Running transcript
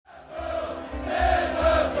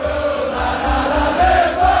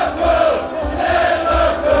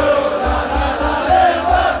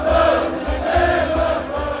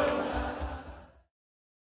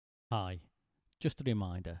just a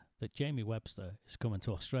reminder that Jamie Webster is coming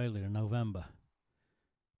to Australia in November.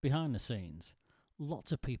 Behind the scenes,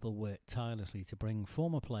 lots of people work tirelessly to bring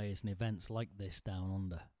former players and events like this down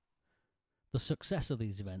under. The success of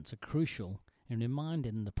these events are crucial in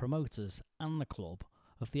reminding the promoters and the club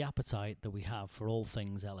of the appetite that we have for all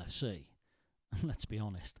things LFC. And let's be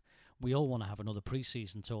honest, we all want to have another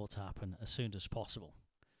pre-season tour to happen as soon as possible.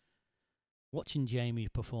 Watching Jamie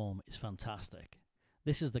perform is fantastic.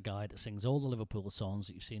 This is the guy that sings all the Liverpool songs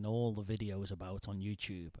that you've seen all the videos about on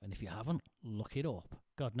YouTube. And if you haven't, look it up.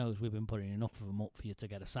 God knows we've been putting enough of them up for you to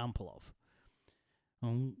get a sample of.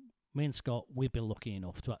 And me and Scott, we've been lucky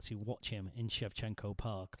enough to actually watch him in Shevchenko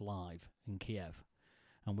Park live in Kiev.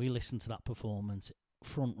 And we listened to that performance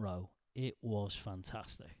front row. It was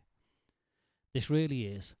fantastic. This really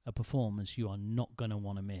is a performance you are not going to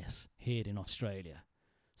want to miss here in Australia.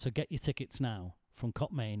 So get your tickets now from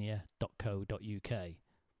copmania.co.uk.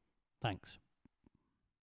 Thanks.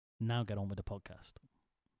 Now get on with the podcast.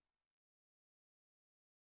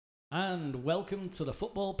 And welcome to the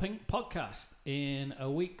Football Pink podcast in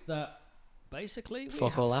a week that basically we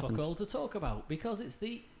have fuck all to talk about because it's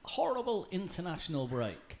the horrible international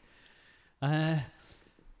break. Not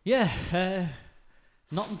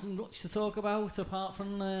much to talk about apart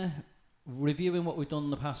from reviewing what we've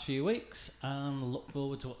done the past few weeks and look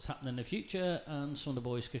forward to what's happening in the future and some of the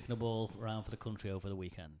boys kicking the ball around for the country over the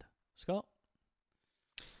weekend. Scott?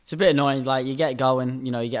 It's a bit annoying, like you get going,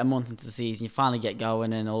 you get a month into the season, you finally get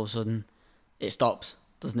going and all of a sudden it stops,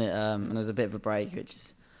 doesn't it? And there's a bit of a break, which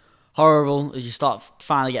is horrible as you start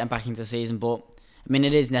finally getting back into the season. But, I mean,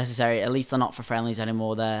 it is necessary. At least they're not for friendlies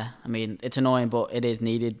anymore there. I mean, it's annoying, but it is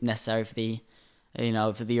needed, necessary for the,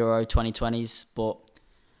 for the Euro 2020s. But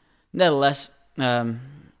nevertheless,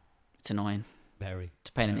 it's annoying. Very. It's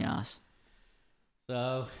a pain in the arse.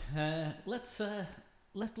 So,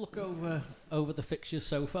 let's look over the fixtures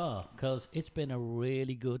so far, because it's been a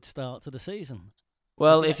really good start to the season.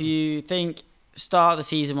 Well, if you think start of the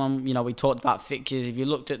season when, we talked about fixtures, if you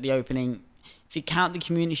looked at the opening, if you count the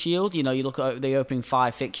Community Shield, you look at the opening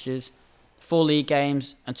 5 fixtures, 4 league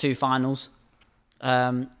games and 2 finals.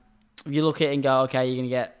 If you look at it and go, okay, you're going to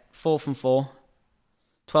get 4 from 4,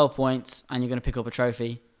 12 points, and you're going to pick up a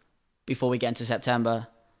trophy before we get into September,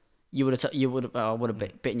 you would have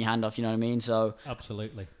bitten your hand off. You know what I mean? So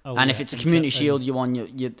absolutely. If it's a Community Shield,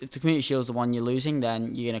 if the Community Shield's the one you're losing,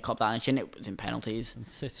 then you're gonna cop that on the chin. It was in penalties. And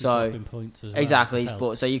City dropping points as well. Exactly.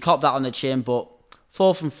 But so you cop that on the chin. But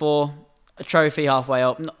 4 from 4, a trophy halfway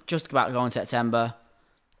up, not just about going September.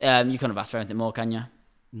 You couldn't have asked for anything more, can you?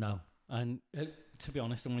 No. And to be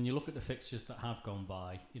honest, and when you look at the fixtures that have gone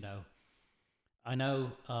by, I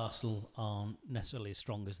know Arsenal aren't necessarily as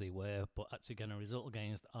strong as they were, but actually getting a result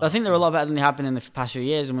against Arsenal. I think they're a lot better than they have been in the past few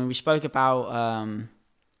years. I mean, we spoke about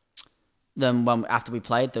them after we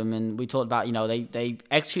played them, and we talked about, they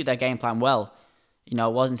execute their game plan well. It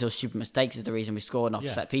wasn't until stupid mistakes is the reason we scored off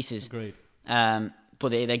set pieces. Agreed. But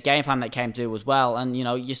the game plan that came through was well, and,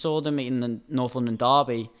 you saw them in the North London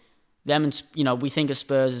derby. Them and, we think of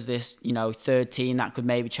Spurs as this, third team that could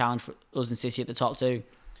maybe challenge for us and City at the top 2.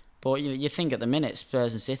 But you think at the minute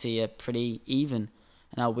Spurs and City are pretty even.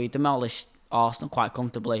 We demolished Arsenal quite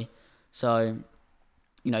comfortably. So,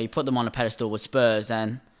 you put them on a pedestal with Spurs,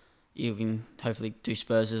 then you can hopefully do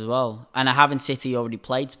Spurs as well. And having City already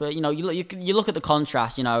played Spurs, you look at the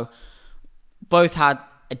contrast. Both had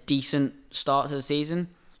a decent start to the season.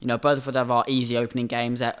 Both of us have our easy opening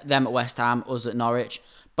games. Them at West Ham, us at Norwich.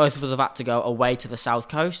 Both of us have had to go away to the South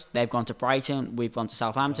Coast. They've gone to Brighton. We've gone to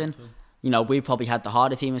Southampton. We probably had the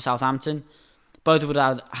harder team in Southampton. Both of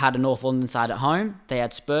us had a North London side at home. They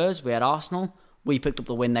had Spurs. We had Arsenal. We picked up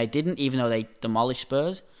the win. They didn't, even though they demolished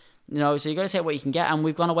Spurs. So you got to take what you can get. And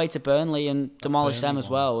we've gone away to Burnley and demolished them as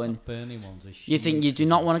well. And Burnley one's a you think you do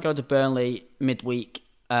not want to go to Burnley midweek,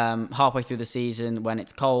 halfway through the season when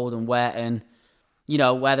it's cold and wet and,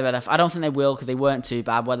 whether I don't think they will because they weren't too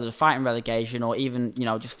bad, whether they're fighting relegation or even,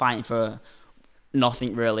 just fighting for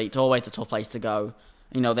nothing really. It's always a tough place to go.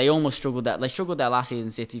 They almost struggled there. They struggled there last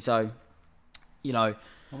season, City. So, for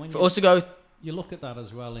us to go... You look at that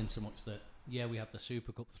as well in so much that, we have the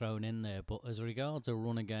Super Cup thrown in there, but as regards a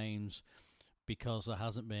run of games, because there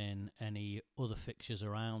hasn't been any other fixtures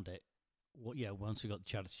around it, once we got the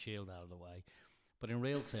Charity Shield out of the way, but in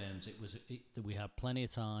real terms, we had plenty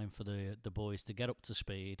of time for the boys to get up to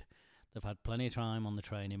speed. They've had plenty of time on the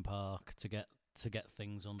training park to get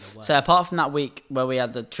things underway. So apart from that week where we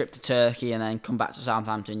had the trip to Turkey and then come back to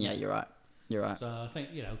Southampton, you're right. You're right. So I think,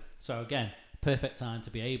 so again, perfect time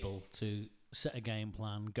to be able to set a game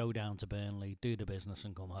plan, go down to Burnley, do the business,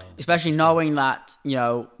 and come home. Especially knowing that,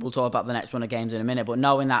 we'll talk about the next run of games in a minute, but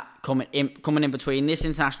knowing that coming in between this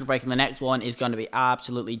international break and the next one is going to be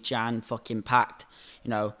absolutely jam-fucking-packed.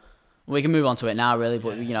 We can move on to it now, really,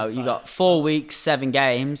 but, you got 4 weeks, 7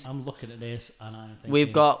 games. I'm looking at this, and I'm thinking...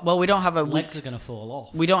 we don't have a week... Legs are going to fall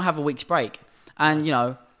off. We don't have a week's break.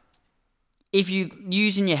 And, if you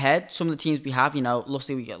use in your head some of the teams we have,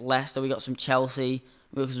 luckily we got Leicester, we got some Chelsea...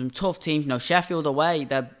 We've got some tough teams. Sheffield away.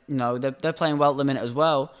 They're playing well at the minute as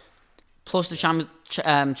well. Plus the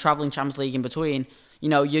traveling Champions League in between.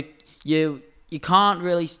 You can't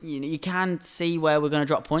really. You can see where we're going to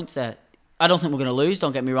drop points there. I don't think we're going to lose.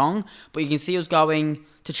 Don't get me wrong, but you can see us going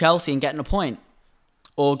to Chelsea and getting a point,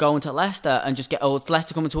 or going to Leicester and or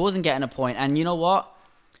Leicester coming to us and getting a point. And you know what?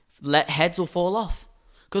 Heads will fall off.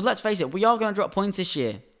 Because let's face it, we are going to drop points this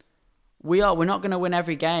year. We're not going to win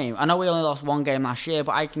every game. I know we only lost 1 game last year,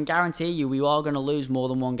 but I can guarantee you we are going to lose more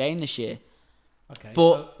than 1 game this year. Okay.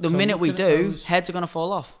 But the minute we do, heads are going to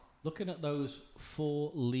fall off. Looking at those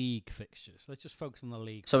 4 league fixtures, let's just focus on the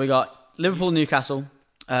league. So we got Liverpool, Newcastle.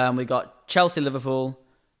 We got Chelsea, Liverpool,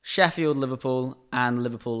 Sheffield, Liverpool, and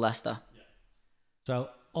Liverpool, Leicester. Yeah. So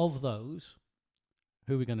of those,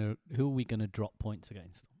 who are we gonna drop points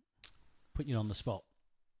against? Put you on the spot.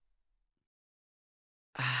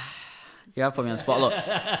 You have put me on the spot. Look,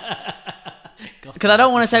 because I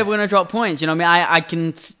don't want to say we're going to drop points. You know what I mean?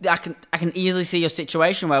 I can easily see a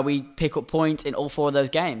situation where we pick up points in all 4 of those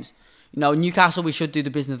games. Newcastle, we should do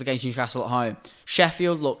the business against Newcastle at home.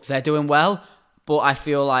 Sheffield, look, they're doing well, but I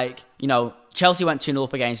feel like Chelsea went 2-0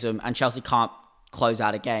 up against them, and Chelsea can't close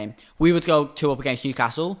out a game. We would go 2 up against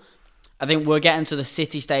Newcastle. I think we're getting to the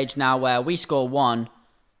City stage now where we score 1,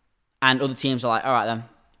 and other teams are like, all right then,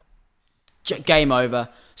 game over.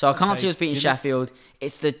 So I can't see us beating Sheffield.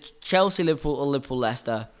 It's the Chelsea, Liverpool, or Liverpool,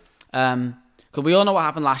 Leicester. Because we all know what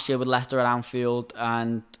happened last year with Leicester at Anfield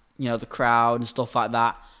and, the crowd and stuff like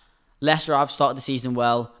that. Leicester, I've started the season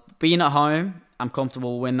well. Being at home, I'm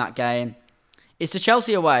comfortable we'll win that game. It's the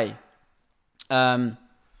Chelsea away. I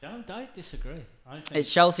disagree.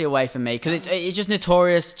 It's Chelsea away for me because it's just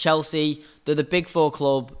notorious Chelsea. They're the big 4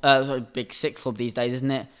 club, big 6 club these days, isn't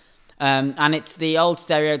it? And it's the old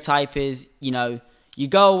stereotype is, you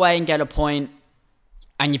go away and get a point,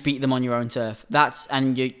 and you beat them on your own turf.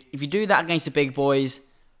 If you do that against the big boys,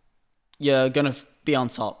 you're gonna be on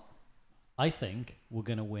top. I think we're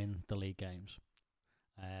gonna win the league games.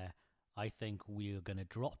 I think we're gonna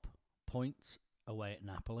drop points away at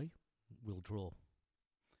Napoli. We'll draw.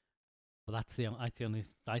 But that's the only.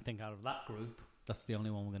 I think out of that group, that's the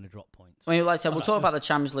only one we're going to drop points. Like I said, we'll talk about the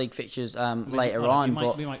Champions League fixtures later on.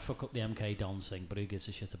 We might fuck up the MK Dons thing, but who gives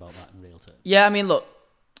a shit about that in real terms? Yeah, I mean, look,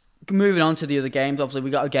 moving on to the other games, obviously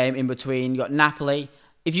we got a game in between. You got Napoli.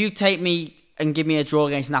 If you take me and give me a draw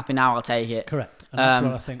against Napoli now, I'll take it. Correct. And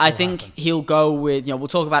that's what I think he'll go with, we'll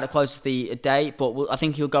talk about it close to the date, but I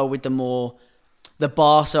think he'll go with the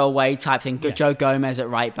Barca away type thing. Yeah. Joe Gomez at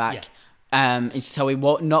right back. Yeah. So he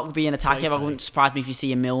won't not be an attacker. I wouldn't surprise me if you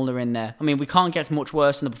see a Milner in there. I mean, we can't get much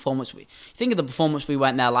worse than the performance. Think of the performance we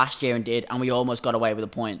went there last year and did, and we almost got away with a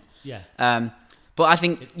point. Yeah. But I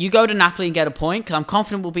think you go to Napoli and get a point, because I'm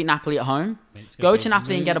confident we'll beat Napoli at home. Go to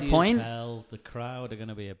Napoli and get a point. The crowd are going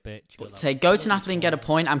to be a bitch. Go to Napoli and get a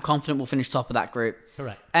point. I'm confident we'll finish top of that group.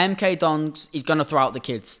 Correct. MK Dons is going to throw out the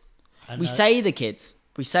kids. We say the kids,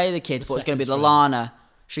 but it's going to be Lallana,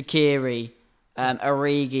 Shaqiri,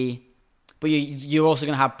 Origi. But you're also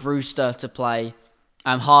going to have Brewster to play,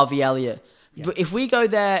 Harvey Elliott. Yeah. But if we go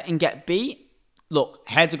there and get beat, look,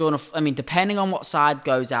 heads are going to... I mean, depending on what side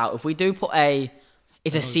goes out, if we do put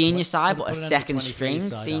it's a senior side, but a second string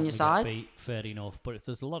senior side. Beat, fair enough. But if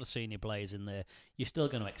there's a lot of senior players in there, you're still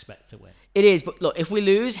going to expect to win. It is, but look, if we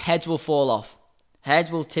lose, heads will fall off. Heads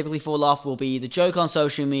will typically fall off. Will be the joke on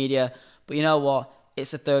social media. But you know what? It's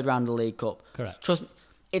the 3rd round of the League Cup. Correct. Trust me,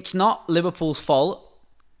 it's not Liverpool's fault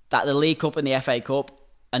that the League Cup and the FA Cup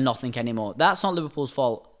are nothing anymore. That's not Liverpool's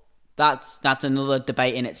fault. That's another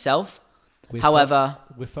debate in itself. However,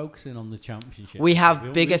 we're focusing on the Championship. We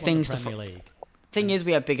have bigger things to fry. Thing is,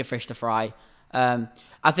 we have bigger fish to fry.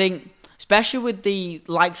 I think, especially with the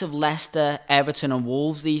likes of Leicester, Everton, and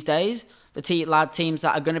Wolves these days, the teams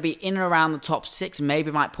that are going to be in and around the top 6,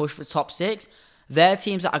 maybe might push for the top 6. They're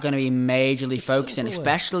teams that are going to be majorly focusing,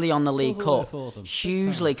 especially on the League Cup.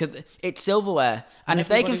 Hugely, because it's silverware. And if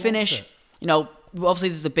they can finish, obviously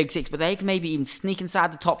there's the big 6, but they can maybe even sneak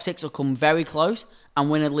inside the top 6 or come very close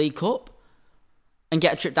and win a League Cup and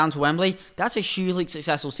get a trip down to Wembley. That's a hugely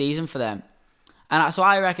successful season for them. And so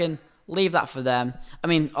I reckon, leave that for them. I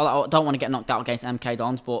mean, I don't want to get knocked out against MK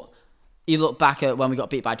Dons, but, you look back at when we got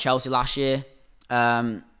beat by Chelsea last year.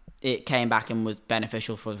 It came back and was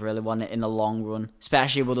beneficial for us, really, wasn't it, in the long run,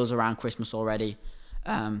 especially with us around Christmas already.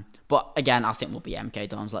 But again, I think we'll be MK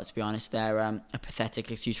Dons. Let's be honest, they're a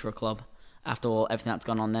pathetic excuse for a club after everything that's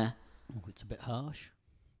gone on there. Oh, it's a bit harsh.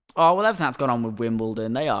 Oh, well, everything that's gone on with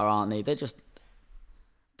Wimbledon, they are, aren't they? They're just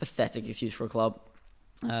pathetic excuse for a club.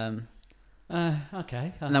 Okay.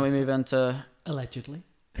 And then we move on to... Allegedly.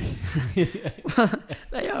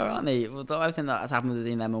 They are, aren't they? Well, I think that's happened with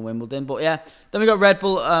them and Wimbledon. But yeah, then we got Red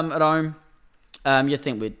Bull at home. You'd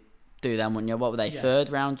think we'd do them, wouldn't you? What were they, third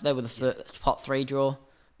round? They were the pot 3 draw.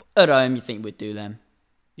 But at home, you think we'd do them.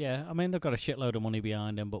 Yeah, I mean, they've got a shitload of money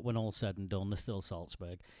behind them, but when all said and done, they're still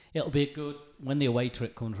Salzburg. It'll be a good, when the away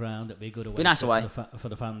trip comes round, it'll be a good away trip for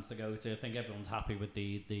the fans to go to. I think everyone's happy with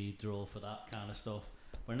the draw for that kind of stuff.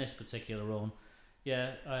 But in this particular run,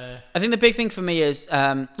 yeah. I think the big thing for me is,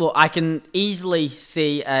 look, I can easily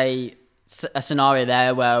see a scenario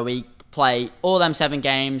there where we play all them 7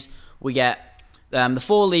 games, we get the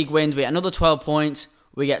 4 league wins, we get another 12 points,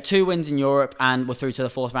 we get 2 wins in Europe, and we're through to the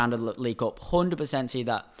 4th round of the League Cup. 100% see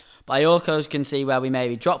that. But I also can see where we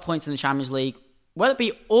maybe drop points in the Champions League, whether it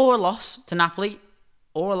be or a loss to Napoli,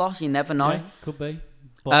 or a loss, you never know. Yeah, could be.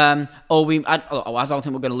 But, I don't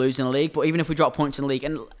think we're going to lose in the league, but even if we drop points in the league,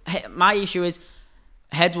 and my issue is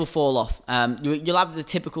heads will fall off. You'll have the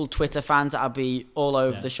typical Twitter fans that'll be all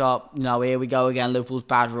over the shop. You know, here we go again, Liverpool's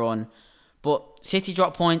bad run. But City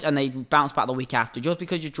drop points and they bounce back the week after. Just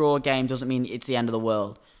because you draw a game doesn't mean it's the end of the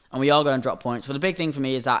world. And we are going to drop points. So the big thing for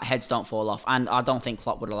me is that heads don't fall off. And I don't think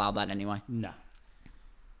Klopp would allow that anyway. No.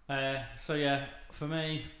 So yeah, for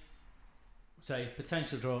me, say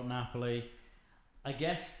potential draw at Napoli. I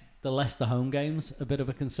guess the Leicester home game's a bit of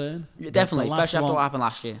a concern. Yeah, definitely, especially after what happened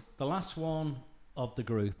last year. The last one of the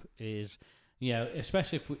group is,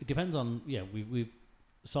 especially if it depends on, we've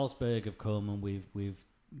Salzburg have come and we've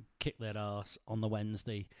kicked their arse on the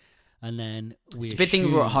Wednesday, and then it's a big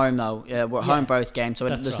thing we're at home though. Yeah, we're at home both games, so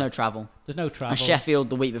there's no travel. There's no travel. And Sheffield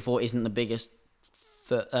the week before isn't the biggest.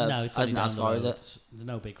 No, it's isn't as far, is it? There's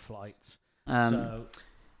no big flights.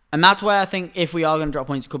 And that's where I think if we are going to drop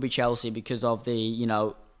points, it could be Chelsea because of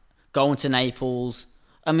the going to Naples.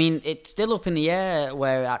 I mean, it's still up in the air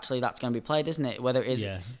where actually that's going to be played, isn't it? Whether it is,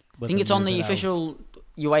 I think it's on the official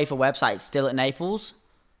UEFA website. It's still at Naples.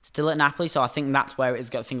 Still at Napoli, so I think that's where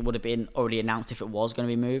it's. I think it would have been already announced if it was going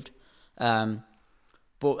to be moved.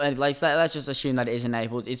 But let's just assume that it is in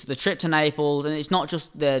Naples. It's the trip to Naples, and it's not just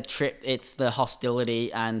the trip; it's the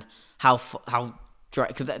hostility and how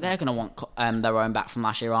because they're going to want their own back from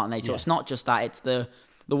last year, aren't they? So it's not just that; it's the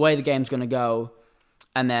way the game's going to go,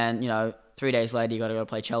 and then 3 days later you got to go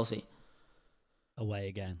play Chelsea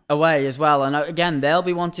away as well, and again they'll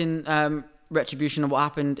be wanting retribution of what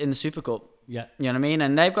happened in the Super Cup. Yeah. You know what I mean?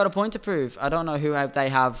 And they've got a point to prove. I don't know who they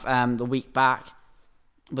have the week back,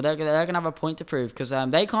 but they're going to have a point to prove because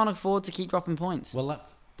they can't afford to keep dropping points. Well,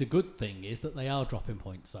 that's the good thing is that they are dropping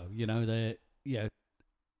points, though.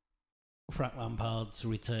 Frank Lampard's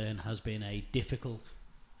return has been a difficult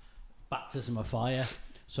baptism of fire,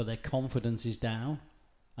 so their confidence is down,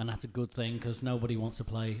 and that's a good thing because nobody wants to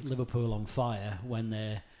play Liverpool on fire when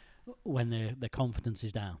their confidence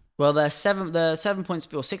is down. Well, they're 7 points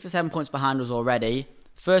or 6 or 7 points behind us already.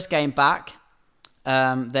 First game back,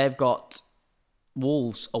 they've got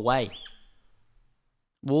Wolves away.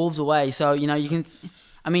 So you can.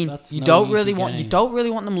 I mean, you don't really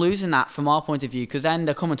want them losing that from our point of view because then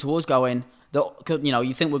they're coming towards going.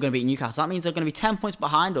 You think we're going to beat Newcastle? That means they're going to be 10 points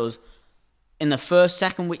behind us in the first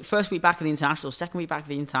week back of the international, second week back of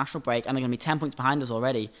the international break, and they're going to be 10 points behind us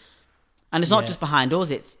already. And it's not just behind us,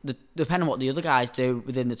 it's depending on what the other guys do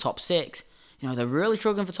within the top 6. They're really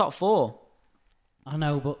struggling for top 4. I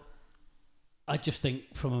know, but I just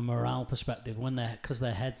think from a morale perspective, because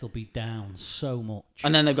their heads will be down so much.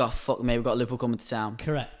 And then they've got, we've got Liverpool coming to town.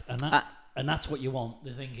 Correct. And that's what you want.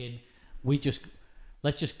 They're thinking,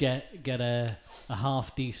 let's just get a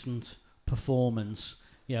half decent performance,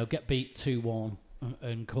 get beat 2-1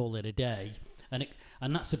 and call it a day.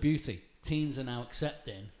 And that's the beauty. Teams are now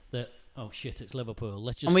accepting that, oh shit, it's Liverpool.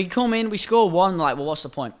 And we come in, we score 1. What's the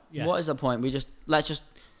point? Yeah. What is the point? Let's just.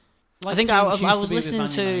 Like I think I was listening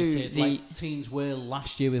to teams were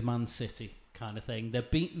last year with Man City kind of thing. They're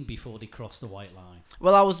beaten before they cross the white line.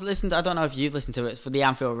 Well, I was listening. I don't know if you've listened to it. It's for the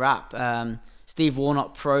Anfield Wrap. Steve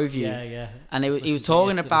Warnock Pro View. Yeah. And he was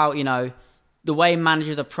talking about the way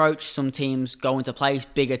managers approach some teams going to place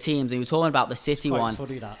bigger teams. He was talking about the City one.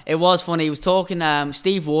 Funny, that. It was funny. He was talking.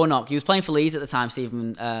 Steve Warnock. He was playing for Leeds at the time.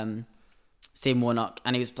 Stephen Warnock,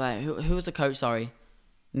 and he was playing. Who was the coach? Sorry,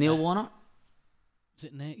 Neil Warnock. Was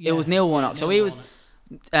it Neil? Yeah, it was Neil Warnock. So he was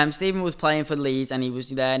Stephen was playing for Leeds, and he was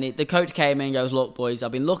there, and the coach came in and goes, "Look, boys,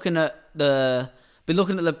 I've been looking at the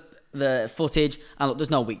footage, and look, there's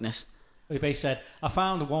no weakness." He basically said, "I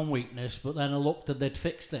found one weakness, but then I looked and they'd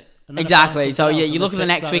fixed it." And then Exactly. So yeah, you look at the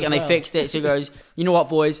next week and they fixed it. So he goes, "You know what,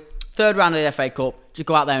 boys? Third round of the FA Cup, just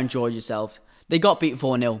go out there and enjoy yourselves." They got beat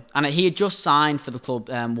 4-0, and he had just signed for the club,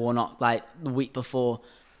 Warnock, like the week before,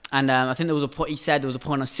 and I think there was a point. He said there was a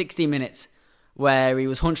point on 60 minutes where he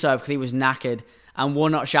was hunched over because he was knackered. And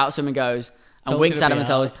Warnock shouts to him and goes, and winks at him and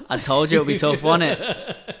told, "I told you it'll be tough, wasn't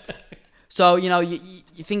it?" So, you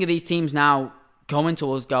think of these teams now coming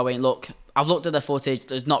to us going, "Look, I've looked at the footage,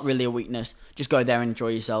 there's not really a weakness. Just go there and enjoy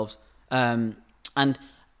yourselves." And I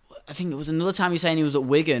think it was another time he was saying he was at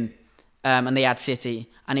Wigan and they had City,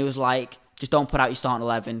 and he was like, "Just don't put out your starting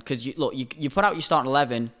 11. Because, you put out your starting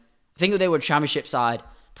 11, I think they were a championship side,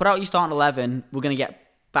 put out your starting 11, we're going to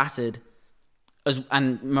get battered,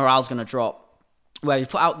 and morale's going to drop. Where you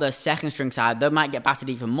put out the second string side, they might get battered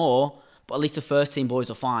even more, but at least the first team boys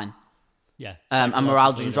are fine." Yeah. And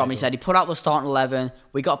morale doesn't drop. He said he put out the starting 11,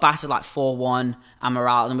 we got battered like 4-1, and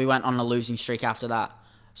morale, and we went on a losing streak after that.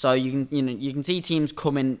 So you can see teams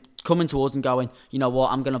coming towards and going, "You know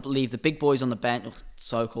what? I'm going to leave the big boys on the bench,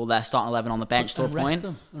 so-called their starting 11 on the bench to a point,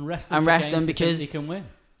 and rest them because they can win.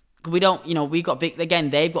 We don't, we got big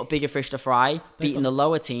again. They've got bigger fish to fry, beating the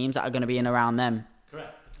lower teams that are going to be in around them."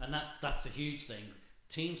 Correct, and that's a huge thing.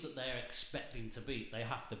 Teams that they're expecting to beat, they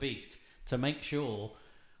have to beat to make sure.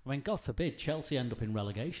 I mean, God forbid Chelsea end up in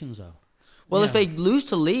relegation zone. Well, if they lose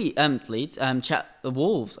to Leeds, the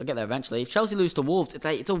Wolves, I'll get there eventually. If Chelsea lose to Wolves,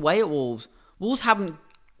 it's away at Wolves. Wolves haven't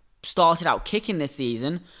started out kicking this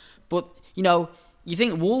season, but you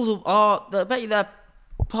think Wolves I bet you they're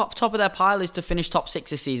top of their pile is to finish top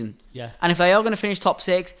 6 this season. Yeah. And if they are going to finish top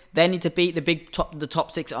 6, they need to beat the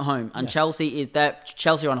top 6 at home. And Chelsea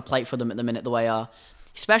are on a plate for them at the minute the way they are.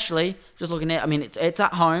 Especially just looking at, I mean, it's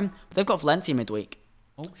at home, but they've got Valencia midweek.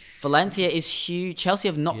 Oh, Valencia is huge. Chelsea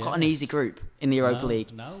have not got an easy group in the Europa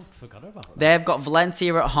League. No, forgot about that. They've got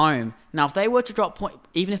Valencia at home. Now, if they were to drop point,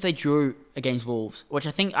 even if they drew against Wolves, which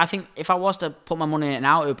I think if I was to put my money in it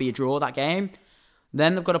now, it would be a draw that game.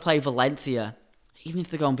 Then they've got to play Valencia, even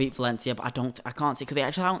if they go and beat Valencia. But I can't see because they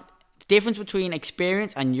actually don't. The difference between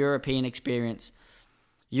experience and European experience.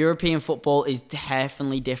 European football is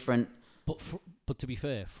definitely different. But to be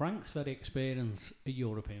fair, Frank's very experienced at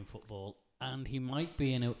European football, and he might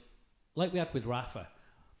be in a, like we had with Rafa,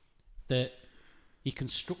 that he can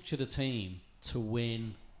structure the team to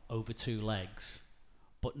win over 2 legs,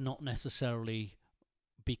 but not necessarily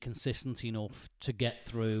be consistent enough to get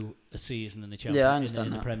through a season in the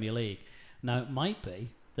in the Premier League. Now, it might be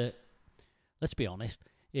that, let's be honest,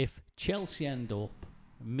 if Chelsea end up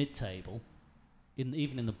mid-table,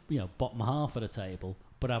 even in the bottom half of the table,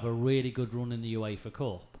 but have a really good run in the UEFA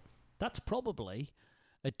Cup, that's probably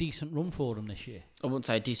a decent run for them this year. I wouldn't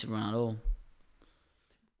say a decent run at all.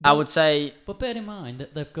 I would say... But bear in mind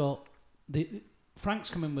that they've got...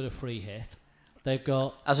 Frank's come in with a free hit. They've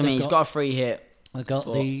got... he's got a free hit. They've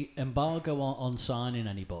got the embargo on signing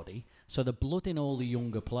anybody, so they're blooding all the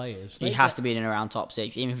younger players. He has to be in and around top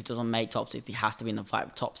 6. Even if he doesn't make top 6, he has to be in the fight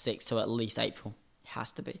for top 6 till at least April. He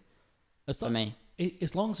has to be. For me.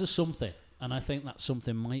 As long as there's something, and I think that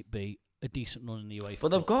something might be a decent run in the UEFA Cup. But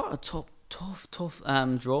they've got a tough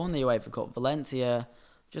draw in the UEFA Cup. Valencia,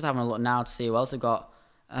 just having a look now to see who else they've got.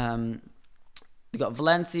 They've got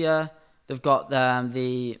Valencia, they've got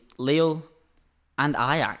the Lille and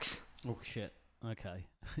Ajax. Oh, shit. Okay.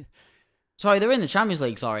 Sorry, they're in the Champions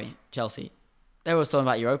League, Chelsea. They were talking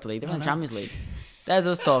about Europa League. They're in the Champions League. There's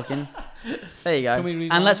us talking. There you go.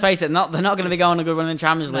 And let's face it, they're not going to be going on a good run in the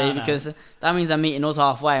Champions League because that means they're meeting us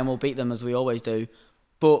halfway and we'll beat them as we always do.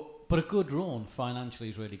 But a good run financially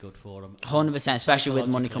is really good for them. 100%, especially with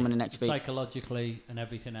money coming in next week. Psychologically and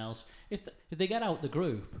everything else. If they get out the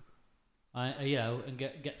group, and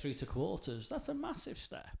get through to quarters, that's a massive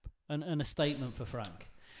step and a statement for Frank.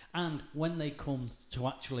 And when they come to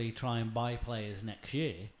actually try and buy players next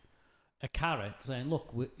year, a carrot saying,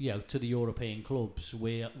 look, to the European clubs,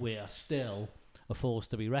 we are still a force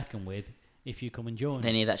to be reckoned with if you come and join.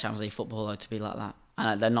 They need that Champions League football though, to be like that.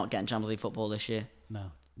 And they're not getting Champions League football this year.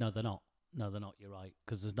 No, they're not. No, they're not. You're right.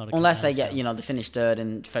 Because there's not a unless they get, they finish third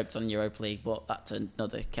and focus on Europa League, but that's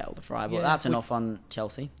another kettle to fry. But that's enough on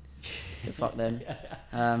Chelsea. Because fuck them.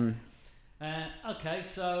 Okay,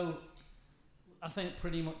 so I think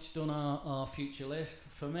pretty much done our future list.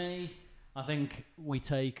 For me, I think we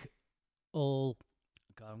take all...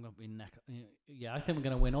 God, I'm going to be neck... Yeah, I think we're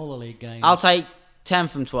going to win all the league games. I'll take 10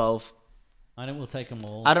 from 12. I think we'll take them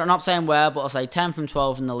all. I'm not saying where, but I'll say 10 from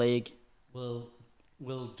 12 in the league.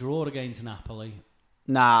 We'll draw against Napoli.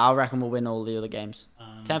 Nah, I reckon we'll win all the other games.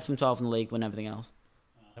 And 10th and 12th in the league, win everything else.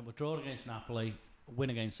 we're drawn against Napoli, win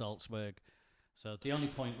against Salzburg. So the only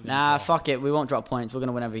point we're going to Nah, drop. fuck it. We won't drop points. We're going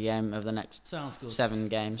to win every game of the next Sounds good. 7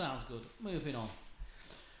 games. Sounds good. Moving on.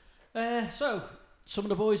 So some of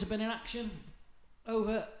the boys have been in action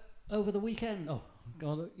over the weekend. Oh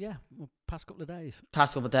God, yeah, past couple of days.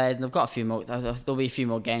 Past couple of days, and they've got a few more. There'll be a few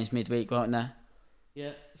more games midweek, won't there?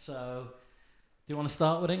 Yeah. So do you want to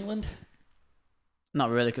start with England? Not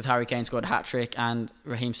really, because Harry Kane scored a hat-trick and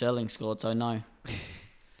Raheem Sterling scored, so no.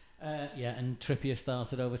 Yeah, and Trippier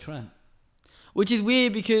started over Trent. Which is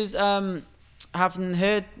weird because having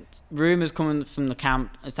heard rumours coming from the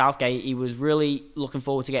camp at Southgate, he was really looking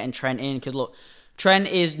forward to getting Trent in. Because look, Trent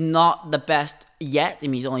is not the best yet. I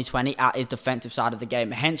mean, he's only 20 at his defensive side of the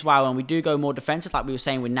game. Hence why when we do go more defensive, like we were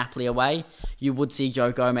saying with Napoli away, you would see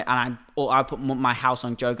Joe Gomez. And I put my house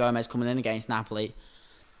on Joe Gomez coming in against Napoli.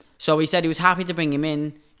 So he said he was happy to bring him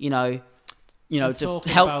in, to help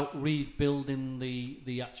about rebuilding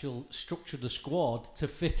the actual structure of the squad to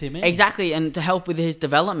fit him in. Exactly, and to help with his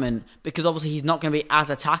development, because obviously he's not going to be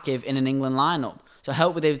as attackive in an England lineup. So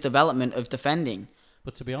help with his development of defending.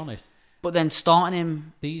 But to be honest, but then starting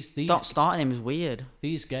him, not starting him is weird.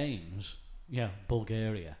 These games,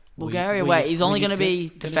 Bulgaria, where he's only going to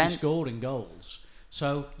be scoring goals,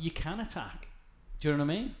 so you can attack. Do you know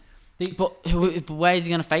what I mean? But where is he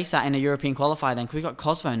going to face that in a European qualifier then? Because we got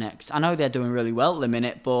Kosovo next. I know they're doing really well at the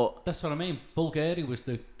minute, but... That's what I mean. Bulgaria was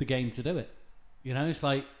the game to do it. It's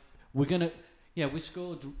like, we're going to... Yeah, we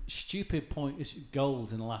scored stupid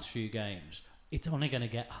goals in the last few games. It's only going to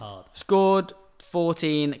get hard. Scored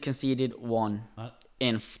 14, conceded 1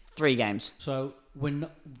 in 3 games. So we're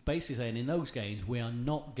not, basically saying in those games, we are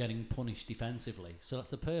not getting punished defensively. So that's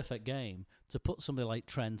the perfect game to put somebody like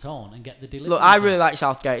Trent on and get the delivery. Look, I really like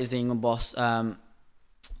Southgate as the England boss.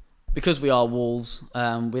 Because we are Wolves,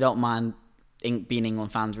 we don't mind being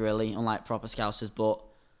England fans, really, unlike proper Scousers, but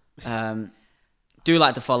do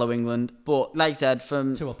like to follow England. But like I said,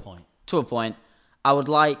 to a point, I would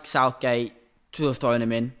like Southgate to have thrown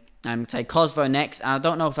him in. Say Kosovo next, and I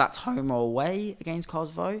don't know if that's home or away against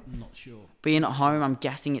Kosovo. I'm not sure. Being at home, I'm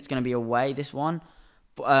guessing it's going to be away, this one.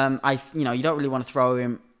 But you don't really want to throw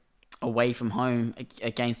him away from home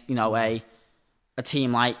against a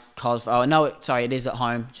team like Kosovo. Oh no, sorry, it is at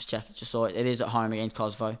home. Just saw it. It is at home against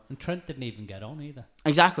Kosovo. And Trent didn't even get on either.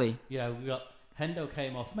 Exactly. We got Hendo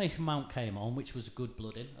came off. Mason Mount came on, which was a good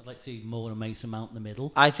blood-in. I'd like to see more of Mason Mount in the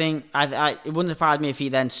middle. I think it wouldn't surprise me if he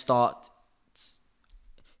then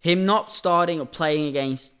him not starting or playing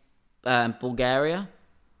against Bulgaria.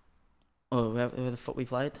 Or whoever the fuck we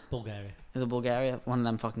played. Bulgaria. Is it Bulgaria? One of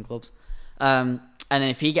them fucking clubs. And then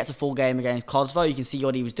if he gets a full game against Kosovo, you can see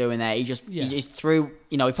what he was doing there. He just threw,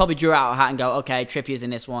 he probably drew out a hat and go, okay, Trippier's in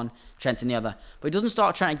this one, Trent's in the other. But he doesn't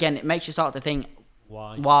start Trent again. It makes you start to think,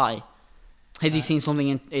 why? Has he seen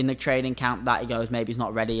something in the training camp that he goes, maybe he's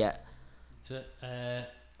not ready yet?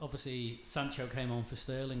 Obviously, Sancho came on for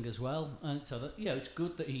Sterling as well. And so, it's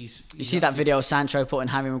good that he's you see that video of Sancho putting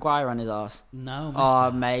Harry Maguire on his arse? No.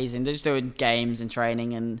 Amazing. They're just doing games and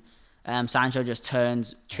training and... Sancho just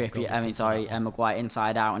turns Maguire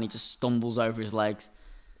inside out and he just stumbles over his legs.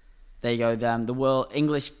 There you go, the world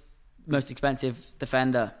English most expensive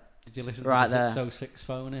defender. Did you listen to the 606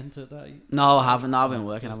 phone in today? No, I haven't. No, I've been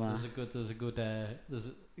working. There's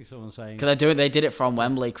someone saying because they did it from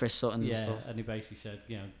Wembley, Chris Sutton. Yeah, and stuff. And he basically said,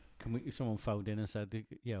 someone phoned in and said,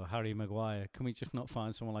 Harry Maguire, can we just not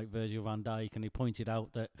find someone like Virgil van Dijk? And he pointed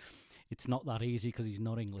out that it's not that easy because he's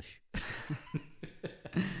not English.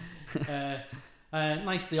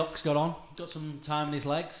 Nice, the Ox got some time in his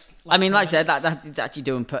legs. I mean, like I said, that's actually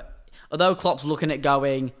doing. Although Klopp's looking at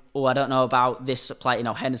going, I don't know about this play,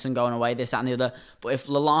 Henderson going away, this, that, and the other. But if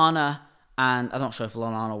Lallana and I'm not sure if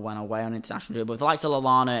Lallana went away on international duty, but if the likes of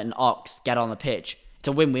Lallana and Ox get on the pitch, it's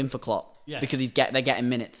a win-win for Klopp because they're getting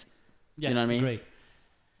minutes. Yeah, you know what I mean? Agree.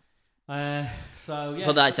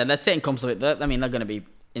 But like I said, they're sitting comfortably. They're going to be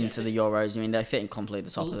into the Euros. I mean, they're sitting completely at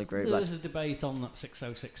the top of the group. There was a debate on that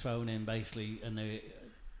 606 phone in, basically, and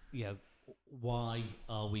why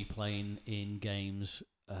are we playing in games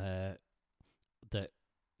that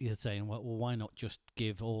you're saying, well, why not just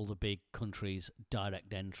give all the big countries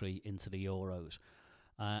direct entry into the Euros?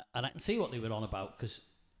 And I can see what they were on about, because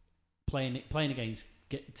playing against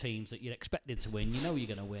teams that you're expected to win, you're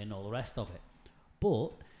going to win, all the rest of it.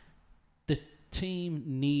 But the team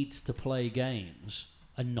needs to play games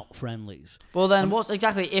and not friendlies. Well, then what's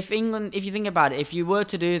exactly if you think about it, if you were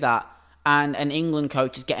to do that and an England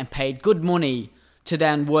coach is getting paid good money to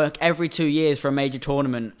then work every 2 years for a major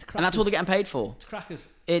tournament, and that's all they're getting paid for. It's crackers.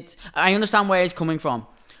 I understand where it's coming from,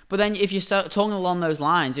 But then if you're talking along those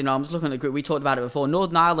lines, you know, I'm just looking at the group. We talked about it before.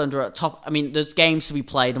 Northern Ireland are at top. I mean, there's games to be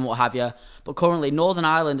played and what have you. But currently, Northern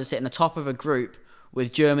Ireland are sitting at the top of a group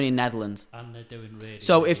with Germany and Netherlands. And they're doing really,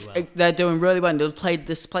 so really if well. they're doing really well, and they'll play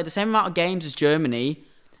the same amount of games as Germany,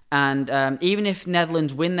 and even if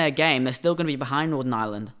Netherlands win their game, they're still going to be behind Northern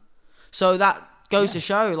Ireland. So that goes to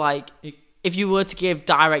show, like, if you were to give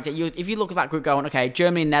direct, if you look at that group going, okay,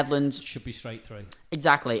 Germany and Netherlands should be straight through.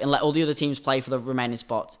 Exactly, and let all the other teams play for the remaining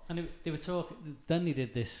spots. And they were talking. Then they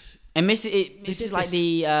did this. And this is like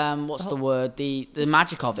the what's the word? The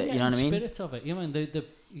magic of it. Yeah, you know what I mean? The spirit of it. You know, the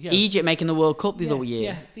Egypt making the World Cup the other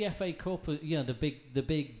year. Yeah, the FA Cup. You know, the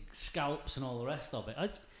big scalps and all the rest of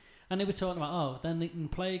it. And they were talking about, then they can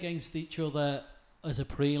play against each other as a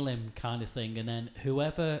prelim kind of thing, and then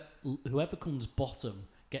whoever comes bottom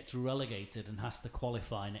gets relegated and has to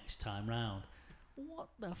qualify next time round. What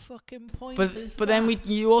the fucking point is that? But then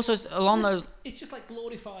you also those. It's just like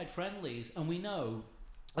glorified friendlies, and we know,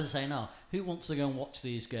 as I say now, who wants to go and watch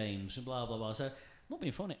these games and blah blah blah. So, not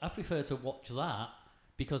being funny, I prefer to watch that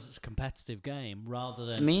because it's a competitive game rather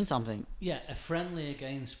than It means something. Yeah, a friendly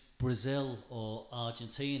against Brazil or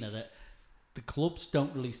Argentina that the clubs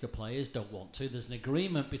don't release the players, don't want to. There's an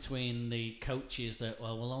agreement between the coaches that,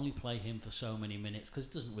 well, we'll only play him for so many minutes because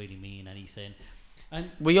it doesn't really mean anything.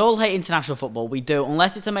 And we all hate international football. We do,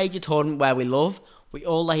 unless it's a major tournament where we love. We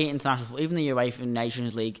all hate international football, even the UEFA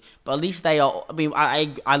Nations League. But at least they are. I mean,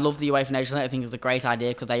 I love the UEFA Nations League. I think it's a great idea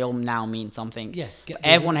because they all now mean something. Yeah,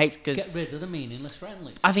 everyone hates because get rid of the meaningless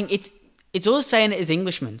friendlies. I think it's us saying it as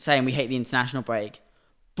Englishmen saying we hate the international break.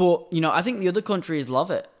 But, you know, I think the other countries love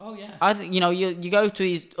it. Oh, yeah. I think, you know, you go to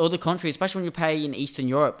these other countries, especially when you play in Eastern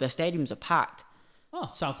Europe, their stadiums are packed. Oh,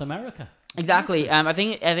 South America. Exactly. I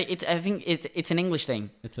think it's an English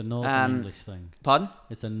thing. It's a Northern English thing. Pardon?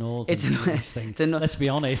 It's a Northern English thing. Let's be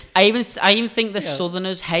honest. I even think the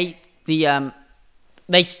Southerners hate the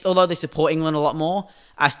although they support England a lot more,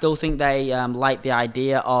 I still think they like the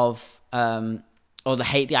idea of or they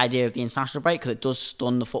hate the idea of the international break because it does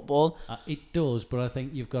stun the football. It does, but I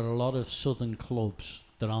think you've got a lot of southern clubs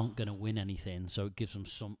that aren't going to win anything, so it gives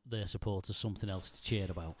them their supporters something else to cheer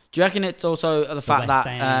about. Do you reckon it's also the fact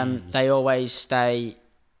that they always stay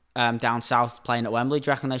down south playing at Wembley?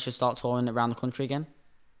 Do you reckon they should start touring around the country again?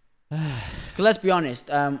 Because let's be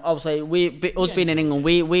honest, obviously being in England,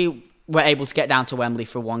 we were able to get down to Wembley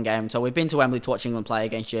for one game, so we've been to Wembley to watch England play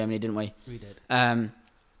against Germany, didn't we? We did.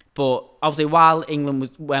 But obviously, while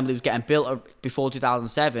Wembley was getting built before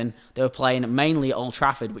 2007, they were playing mainly at Old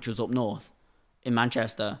Trafford, which was up north in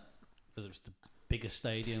Manchester. Because it was the biggest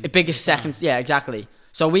stadium. The biggest second, yeah, exactly.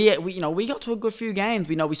 So we got to a good few games.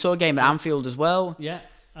 We saw a game at Anfield as well. Yeah,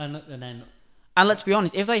 and then. And let's be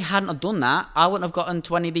honest, if they hadn't have done that, I wouldn't have gotten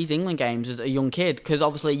to any of these England games as a young kid because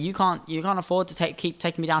obviously you can't afford to keep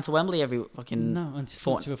taking me down to Wembley every fucking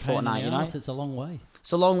fortnight. You know, it's a long way.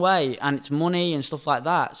 It's a long way, and it's money and stuff like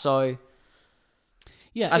that. So,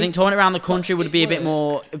 yeah, I think touring around the country would be a bit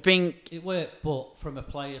more. It worked, but from a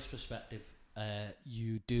player's perspective,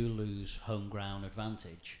 you do lose home ground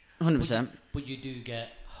advantage. 100%. But you do get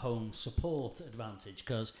home support advantage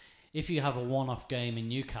because if you have a one-off game in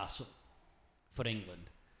Newcastle for England,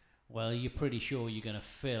 well, you're pretty sure you're going to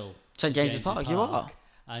fill St James's Park. You are,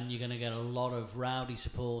 and you're going to get a lot of rowdy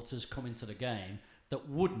supporters coming to the game that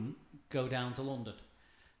wouldn't go down to London.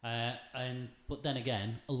 But then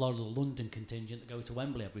again, a lot of the London contingent that go to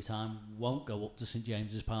Wembley every time won't go up to St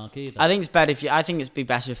James's Park either. I think it's better it'd be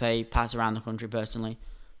better if they pass around the country personally.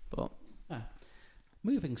 But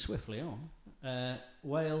moving swiftly on,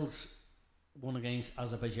 Wales won against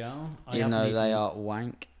Azerbaijan. Even though they are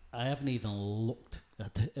wank. I haven't even looked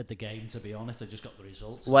at the game, to be honest. I just got the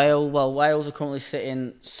results. Wales are currently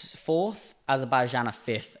sitting fourth, Azerbaijan are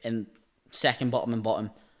fifth, and second bottom and bottom.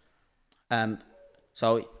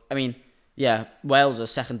 So, I mean, yeah, Wales are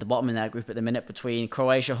second to bottom in their group at the minute between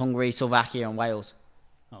Croatia, Hungary, Slovakia and Wales.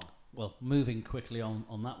 Oh, well, moving quickly on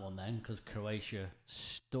that one then, because Croatia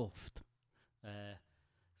stuffed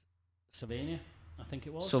Slovenia, I think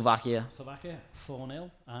it was. Slovakia 4-0,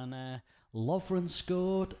 and Lovren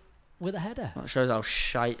scored with a header. That shows how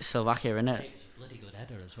shite Slovakia, isn't it? It was a bloody good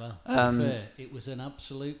header as well. To be fair, it was an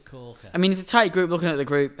absolute corker. I mean, it's a tight group. Looking at the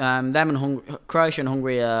group, them and Croatia and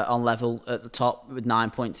Hungary are on level at the top with 9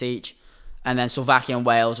 points each, and then Slovakia and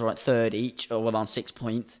Wales are at third each, or on 6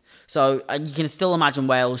 points. So you can still imagine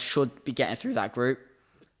Wales should be getting through that group,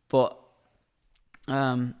 but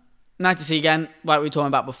nice to see again, like we were talking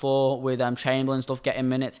about before, with Chamberlain stuff getting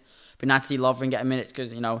minutes. But nice to see Lovren getting minutes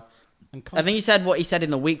because I think he said what he said in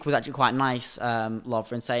the week was actually quite nice.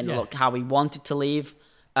 Lovren saying, look, how he wanted to leave,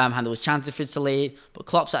 and there was chances for him to leave, but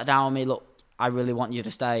Klopp sat down with me. Look, I really want you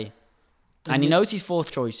to stay. And he knows he's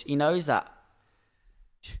fourth choice. He knows that.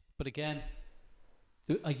 But again,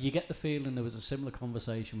 you get the feeling there was a similar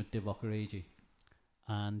conversation with Divock Origi.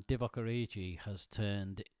 And Divock Origi has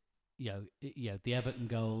turned, the Everton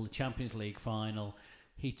goal, the Champions League final.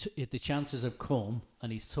 The chances have come,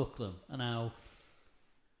 and he's took them. And now,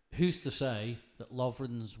 who's to say that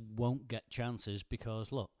Lovren's won't get chances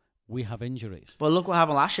because, look, we have injuries. Well, look what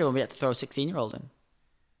happened last year when we had to throw a 16-year-old in.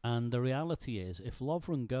 And the reality is, if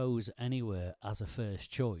Lovren goes anywhere as a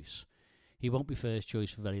first choice, he won't be first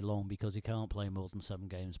choice for very long because he can't play more than 7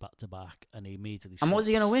 games back-to-back, and he immediately... And what's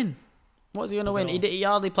he going to win? What's he going to win? He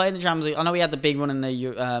hardly played in the Champions League. I know he had the big run in the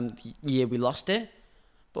year we lost it,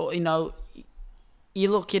 but, you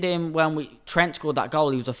look at him when Trent scored that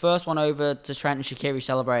goal. He was the first one over to Trent and Shaqiri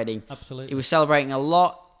celebrating. Absolutely. He was celebrating a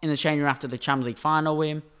lot in the changing room after the Champions League final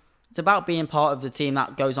win. It's about being part of the team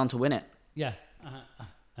that goes on to win it. Yeah,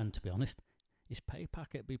 and to be honest, his pay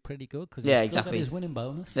packet would be pretty good because he's still got his winning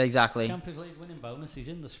bonus. Exactly. Champions League winning bonus. He's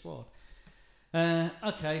in the squad.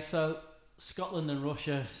 Okay, so Scotland and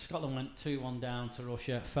Russia. Scotland went 2-1 down to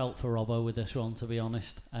Russia. Felt for Robbo with this one, to be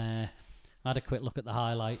honest. I had a quick look at the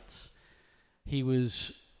highlights. I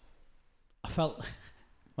felt,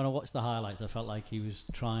 when I watched the highlights, I felt like he was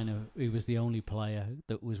the only player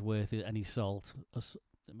that was worth any salt.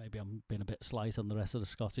 Maybe I'm being a bit slight on the rest of the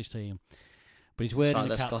Scottish team. But he's wearing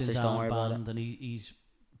the captain's armband and he's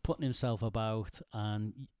putting himself about,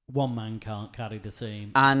 and one man can't carry the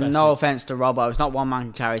team. And no offence to Robbo, it's not one man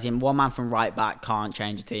can carry the team. One man from right back can't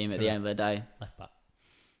change a team at the end of the day.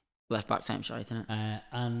 Left back, same shite, isn't it?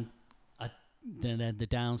 And then the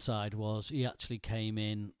downside was he actually came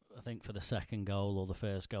in, I think, for the second goal or the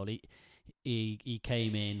first goal. He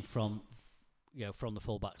came in from the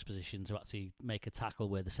full-back's position to actually make a tackle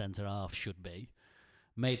where the centre-half should be.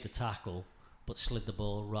 Made the tackle, but slid the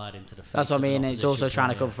ball right into the feet. That's what I mean. He's also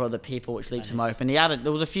trying to cover for other people, which leaves him open.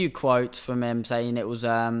 There was a few quotes from him saying it was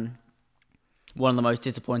one of the most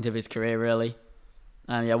disappointing of his career, really.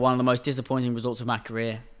 One of the most disappointing results of my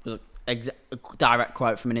career was a direct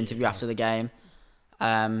quote from an interview after the game,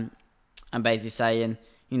 and basically saying,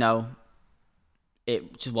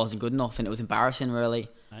 it just wasn't good enough and it was embarrassing, really.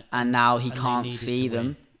 And now he can't see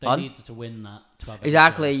them. They needed to win that to have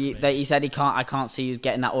exactly. He said I can't see you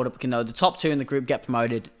getting that order. Because the top 2 in the group get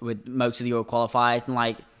promoted with most of the Euro qualifiers,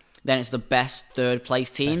 and then it's the best third place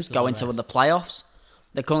teams go into the playoffs.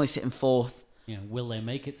 They're currently sitting 4th. Will they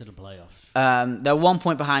make it to the playoffs? They're 1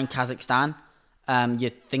 point behind Kazakhstan.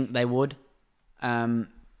 You'd think they would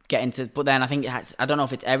get into, but then I think I don't know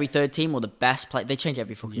if it's every third team or the best play. They change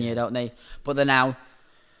every fucking year, don't they? But they're now,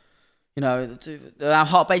 they're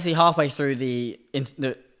basically halfway through the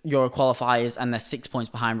Euro qualifiers, and they're 6 points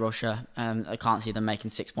behind Russia. I can't see them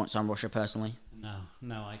making 6 points on Russia personally.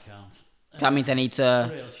 No, I can't. That means they need to.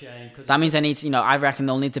 It's a real shame. That means they need to. I reckon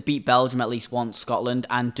they'll need to beat Belgium at least once, Scotland,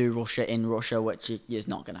 and do Russia in Russia, which is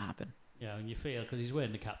not going to happen. Yeah, and you feel because he's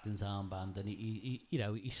wearing the captain's armband, and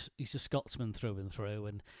he's a Scotsman through and through.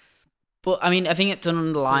 But I mean, I think it's an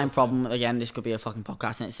underlying problem. Again, this could be a fucking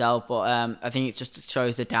podcast in itself, but I think it just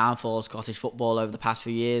shows the downfall of Scottish football over the past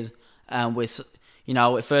few years. With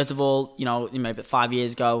first of all, maybe 5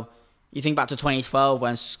 years ago, you think back to 2012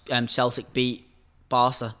 when Celtic beat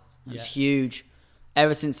Barca. It was huge.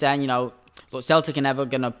 Ever since then, look, Celtic are never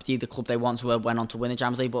going to be the club they once were, went on to win the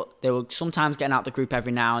Champions League, but they were sometimes getting out the group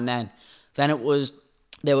every now and then. Then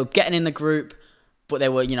they were getting in the group, but they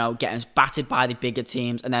were, getting battered by the bigger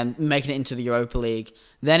teams and then making it into the Europa League.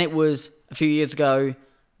 Then it was a few years ago,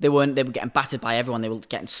 they were getting battered by everyone. They were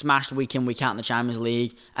getting smashed week in, week out in the Champions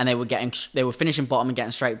League, and they were finishing bottom and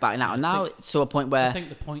getting straight back now. And now it's to a point where I think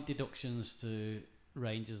the point deductions to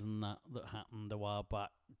Rangers and that happened a while back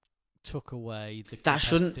took away the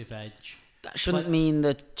competitive edge. That shouldn't mean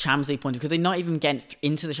the Champions League point, because they're not even getting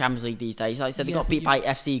into the Champions League these days. Like I said, they got beat by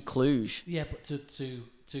FC Cluj. Yeah, but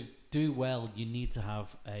to do well, you need to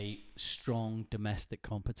have a strong domestic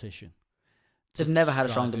competition. They've never had a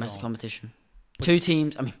strong domestic competition. But 2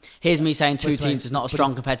 teams. I mean, here's me saying 2 teams is not a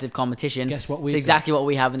strong competitive competition. Guess what it's exactly what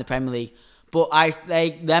we have in the Premier League. But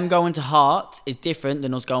them going to Hearts is different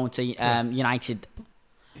than us going to United.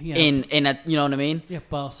 Yeah. In a, you know what I mean?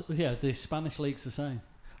 Yeah, the Spanish league's the same.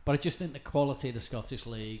 But I just think the quality of the Scottish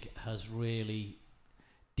league has really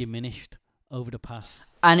diminished over the past.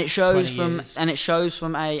 And it shows 20 years.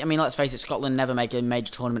 I mean, let's face it, Scotland never make a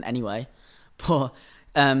major tournament anyway. But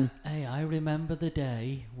hey, I remember the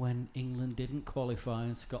day when England didn't qualify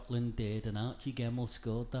and Scotland did, and Archie Gemmill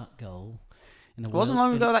scored that goal. It wasn't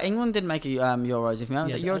long ago that England did make a Euros. If you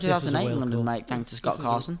remember, Euro 2008, England did make, thanks to Scott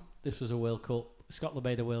Carson. This was a World Cup. Scotland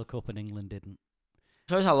made a World Cup and England didn't.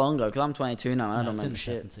 Shows how long ago, because I'm 22 now and I No, don't it's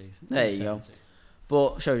in remember the shit. 70s. There In you the go. 70s.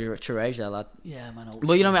 But shows your true age there, lad. Yeah, man.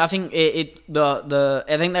 But you know what I mean? I think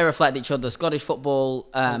I think they reflect each other. Scottish football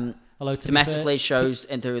Hello, to domestically be fair, shows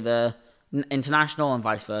into the international and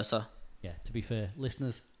vice versa. Yeah, to be fair,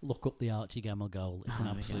 listeners, look up the Archie Gemmill goal. It's an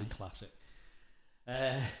absolute classic.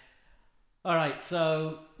 All right,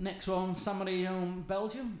 so next one, Saint-Marie home,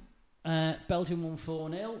 Belgium. Belgium won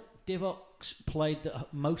 4-0. Divock played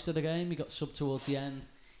most of the game. He got subbed towards the end.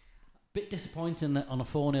 Bit disappointing that on a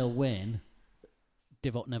 4-0 win,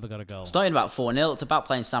 Divock never got a goal. It's not even about 4-0, it's about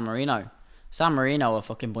playing San Marino. San Marino are a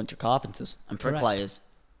fucking bunch of carpenters and bricklayers.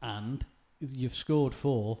 And you've scored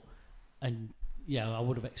 4, and yeah, I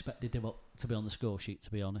would have expected Divock to be on the score sheet,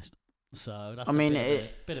 to be honest. So that's a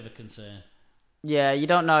bit of a concern. Yeah, you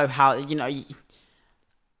don't know how,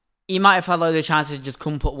 you might have had loads of chances to just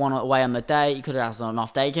come put one away on the day. You could have had an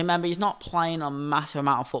off day. You can remember he's not playing a massive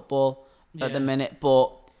amount of football at the minute, but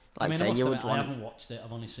like I say, you would want. I haven't watched it.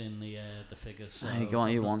 I've only seen the figures. So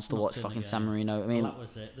who wants to watch fucking San Marino? I mean, well, that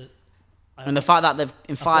was it. And the fact that they've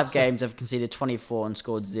in 5 games they've conceded 24 and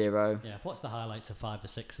scored 0. Yeah, I've watched the highlights of 5 or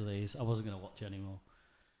 6 of these. I wasn't going to watch anymore.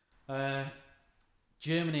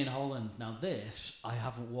 Germany and Holland. Now this I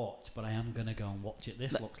haven't watched, but I am going to go and watch it.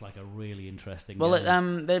 This looks like a really interesting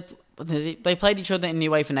game. They played each other in the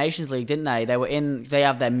UEFA Nations League, didn't they? They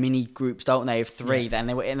have their mini groups, don't they, of 3. Then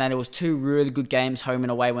they were in. Then it was 2 really good games home and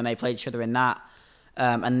away when they played each other in that.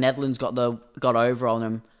 And Netherlands got over on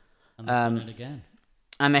them. And they've done it again.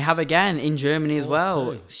 And they have again in Germany 4-2. as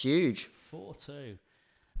well. It's huge. 4-2.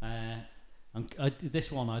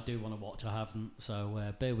 This one I do want to watch. I haven't,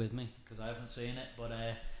 so bear with me because I haven't seen it. But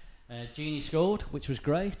Genie scored, which was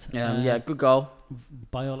great. Yeah, good goal.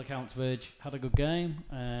 By all accounts, Verge had a good game.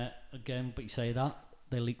 Again, but you say that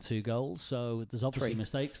they leaked 2 goals, so there's obviously 3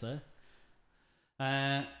 mistakes there.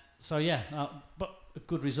 But a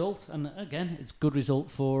good result, and again, it's a good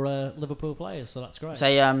result for Liverpool players, so that's great.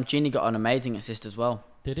 Say, Genie got an amazing assist as well.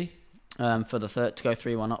 Did he? For the third to go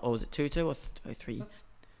 3-1 up, or was it 2-2 or 3?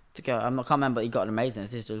 To go, I can't remember. But he got an amazing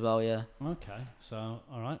assist as well. Yeah. Okay, so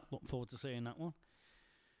all right, look forward to seeing that one.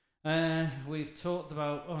 We've talked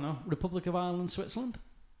about Republic of Ireland, Switzerland,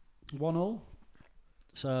 1-1.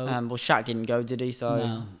 So well, Shaq didn't go, did he?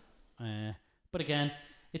 So no. But again,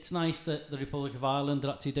 it's nice that the Republic of Ireland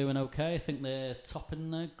are actually doing okay. I think they're top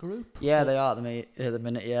in their group. Yeah, they are at the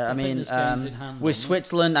minute. Yeah, I mean, there's games in hand, with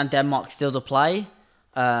Switzerland and Denmark still to play.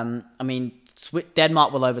 I mean,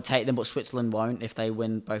 Denmark will overtake them, but Switzerland won't if they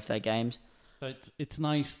win both their games. So it's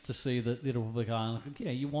nice to see that the Republic of Ireland.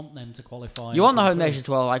 Yeah, you want them to qualify. You want the home nations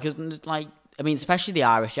to qualify because, especially the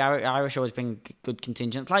Irish. The Irish always bring good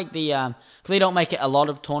contingents. Like cause they don't make it a lot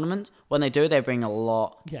of tournaments. When they do, they bring a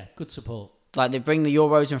lot. Yeah, good support. Like they bring the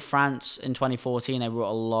Euros in France in 2014. They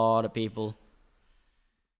brought a lot of people.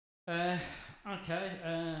 Okay.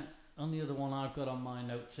 Only other one I've got on my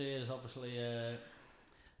notes here is obviously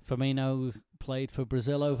Firmino played for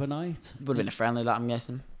Brazil overnight. Would have been a friendly, that I'm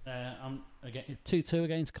guessing. Again 2-2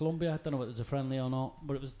 against Colombia. I don't know whether it was a friendly or not,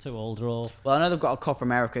 but it was a 2-2 draw. Well, I know they've got a Copa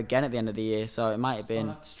America again at the end of the year, so it might have been.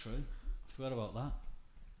 Oh, that's true. I forgot about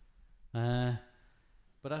that.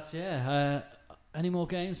 But that's any more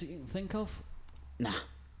games that you can think of? Nah.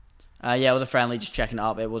 It was a friendly. Just checking it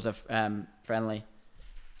up. It was a friendly.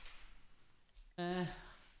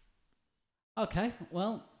 Okay.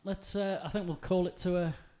 Well, let's. I think we'll call it to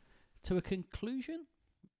a conclusion.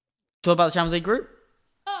 Talk about the Champions League group.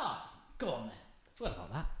 Go on, then. Forgot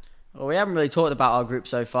about that. Well, we haven't really talked about our group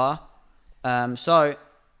so far. So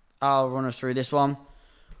I'll run us through this one.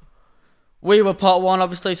 We were pot 1,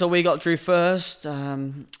 obviously, so we got drew first.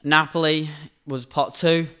 Napoli was pot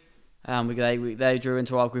 2. They drew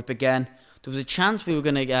into our group again. There was a chance we were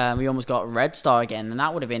going to... we almost got Red Star again, and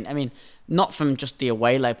that would have been... I mean, not from just the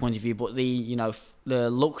away leg point of view, but the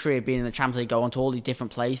luxury of being in the Champions League, going to all these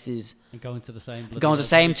different places. And going to the same... Going to the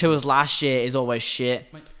same two as last year is always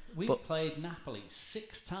shit. Mate, we've played Napoli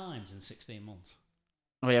 6 times in 16 months.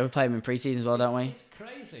 Oh yeah, we play them in pre-season as well, don't we? It's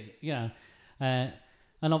crazy. Yeah.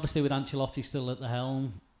 And obviously with Ancelotti still at the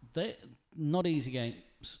helm, they're not easy games.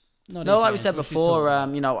 Like we said before,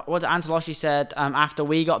 what Ancelotti said after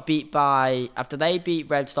they beat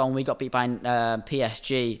Red Star and we got beat by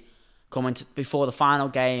PSG before the final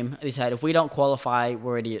game, he said, if we don't qualify,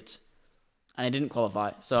 we're idiots. And they didn't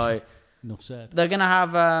qualify. So they're going to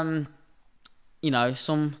have,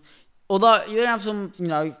 some... Although you're going to have some,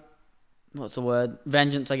 what's the word?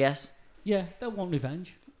 Vengeance, I guess. Yeah, they'll want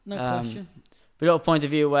revenge. No question. But at a point of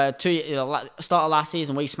view where start of last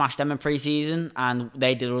season, we smashed them in pre-season and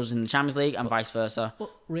they did us in the Champions League and vice versa. But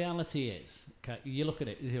reality is, okay, you look at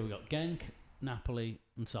it, here we got Genk, Napoli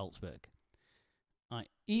and Salzburg. Right,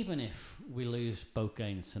 even if we lose both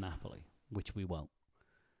games to Napoli, which we won't,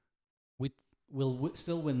 we'll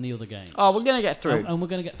still win the other games. Oh, we're going to get through. And we're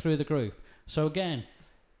going to get through the group. So again,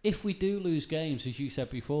 if we do lose games, as you said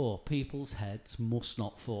before, people's heads must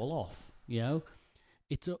not fall off. You know,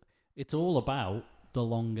 it's all about the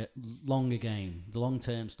longer game, the long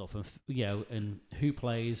term stuff, and and who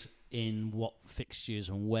plays in what fixtures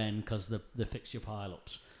and when, because the fixture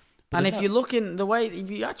pile-ups. And if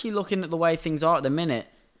you're actually looking at the way things are at the minute,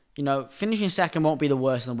 finishing second won't be the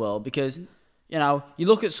worst in the world, because you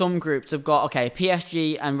look at some groups have got,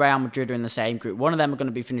 PSG and Real Madrid are in the same group. One of them are going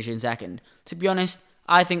to be finishing second. To be honest,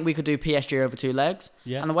 I think we could do PSG over 2 legs.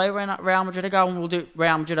 Yeah. And the way Real Madrid are going, we'll do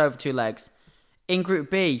Real Madrid over 2 legs. In Group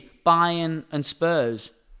B, Bayern and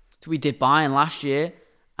Spurs. So we did Bayern last year.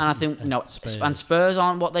 And I think, Spurs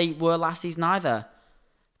aren't what they were last season either.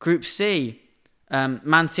 Group C,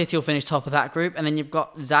 Man City will finish top of that group. And then you've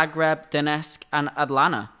got Zagreb, Donetsk, and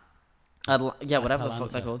Atlanta. Whatever the fuck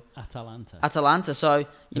they're called. Atalanta. So,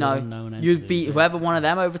 you'd beat whoever one of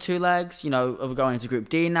them over 2 legs. We're going into Group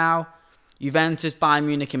D now. Juventus, Bayern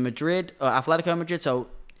Munich, and Madrid, or Atletico Madrid. So,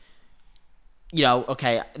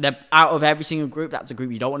 they're out of every single group. That's a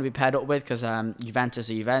group you don't want to be paired up with, because Juventus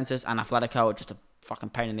are Juventus, and Atletico are just a fucking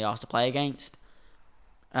pain in the arse to play against.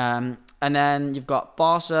 And then you've got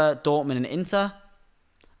Barca, Dortmund, and Inter.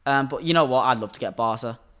 But you know what? I'd love to get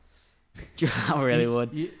Barca. I really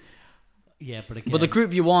would. Yeah, but again... But the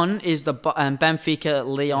group you want is the Benfica,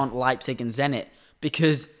 Lyon, Leipzig, and Zenit,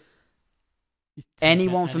 because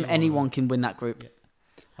anyone can win that group. Yeah.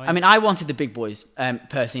 I wanted the big boys,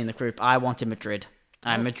 personally, in the group. I wanted Madrid.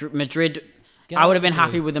 Madrid. I would have been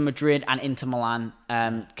happy with the Madrid and Inter Milan,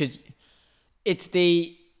 because it's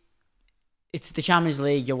the Champions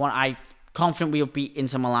League. I'm confident we'll beat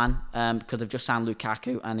Inter Milan, because they've just signed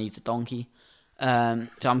Lukaku and he's a donkey. So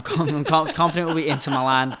I'm confident we'll beat Inter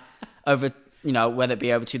Milan over, whether it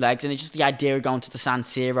be over 2 legs. And it's just the idea of going to the San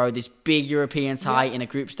Siro, this big European tie in a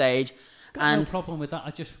group stage. Got no problem with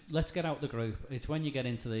that. Let's get out the group. It's when you get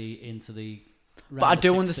into the. But I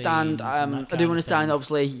do understand.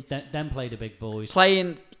 Obviously, then play the big boys.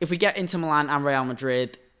 If we get into Milan and Real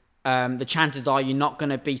Madrid, the chances are you're not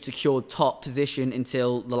going to be secured top position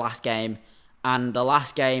until the last game, and the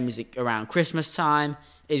last game is around Christmas time.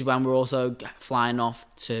 Is when we're also flying off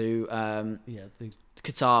to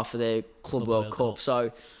Qatar for the Club World Cup.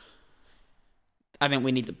 So I think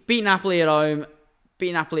we need to beat Napoli at home.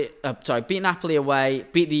 Beat Napoli away.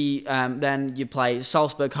 Then you play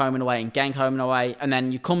Salzburg home and away and Genk home and away, and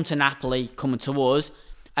then you come to Napoli coming to us,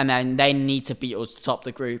 and then they need to beat us to top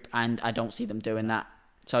the group, and I don't see them doing that.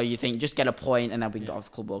 So you think just get a point and then we can get off the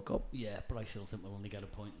Club World Cup? Yeah, but I still think we'll only get a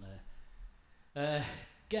point there.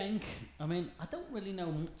 Genk, I don't really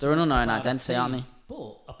know much. They're an unknown identity, aren't they?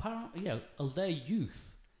 But apparently, their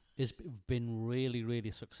youth has been really, really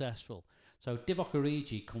successful. So Divock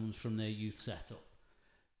Origi comes from their youth setup.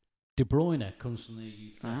 De Bruyne comes from the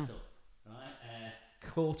youth setup, right?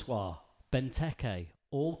 Courtois, Benteke,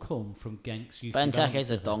 all come from Genk's youth. Benteke's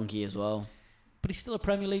a donkey as well. But he's still a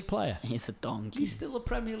Premier League player. He's a donkey. He's still a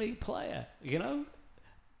Premier League player,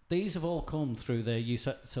 These have all come through their youth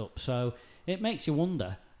setup, so it makes you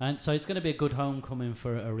wonder. And so it's going to be a good homecoming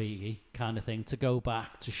for Origi, kind of thing, to go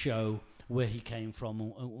back to show where he came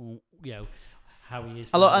from, how he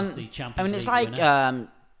is the Champions League it's like...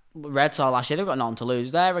 Red Star last year, they've got nothing to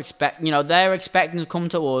lose. They're expecting to come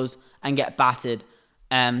to us and get battered,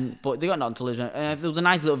 but they got nothing to lose. There was a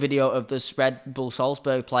nice little video of the Red Bull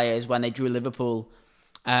Salzburg players when they drew Liverpool,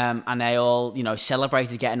 and they all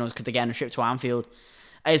celebrated getting us because they're getting a trip to Anfield.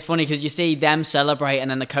 It's funny because you see them celebrate,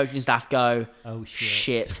 and then the coaching staff go, "Oh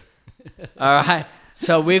shit!" All right,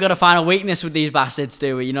 so we've got to find a weakness with these bastards,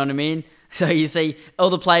 do we? You know what I mean? So you see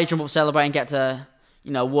other players jump up, celebrate, and get to.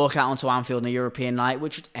 Walk out onto Anfield on a European night,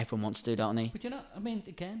 which everyone wants to do, don't they? But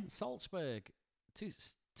again, Salzburg,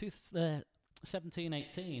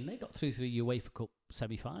 17-18, they got through to the UEFA Cup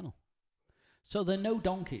semi-final. So they're no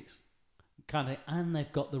donkeys, and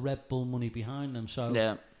they've got the Red Bull money behind them.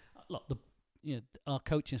 So, look, our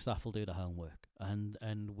coaching staff will do the homework,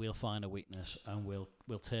 and we'll find a weakness, and we'll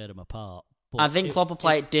tear them apart. But I think Klopp will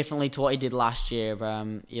play it differently to what he did last year.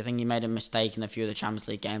 I think he made a mistake in a few of the Champions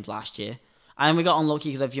League games last year. And we got unlucky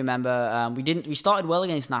because if you remember, we started well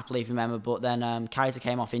against Napoli, if you remember, but then Kaiser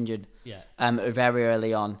came off injured very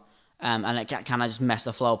early on, and it kind of just messed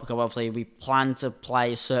the flow because obviously we planned to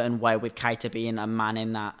play a certain way with Keita being a man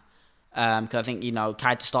in that. Because I think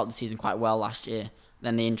Keita started the season quite well last year,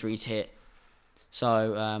 then the injuries hit,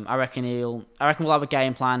 so I reckon we'll have a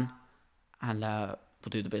game plan, and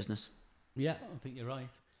we'll do the business. Yeah, I think you're right.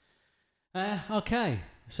 Okay,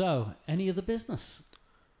 so any other business?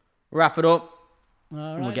 wrap it up.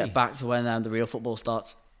 And we'll get back to when the real football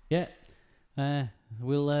starts. Yeah.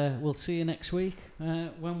 We'll see you next week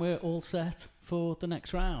when we're all set for the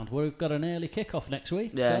next round. We've got an early kickoff next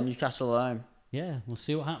week. Yeah, so, Newcastle at home. Yeah, we'll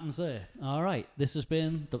see what happens there. All right, this has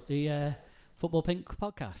been the Football Pink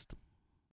podcast.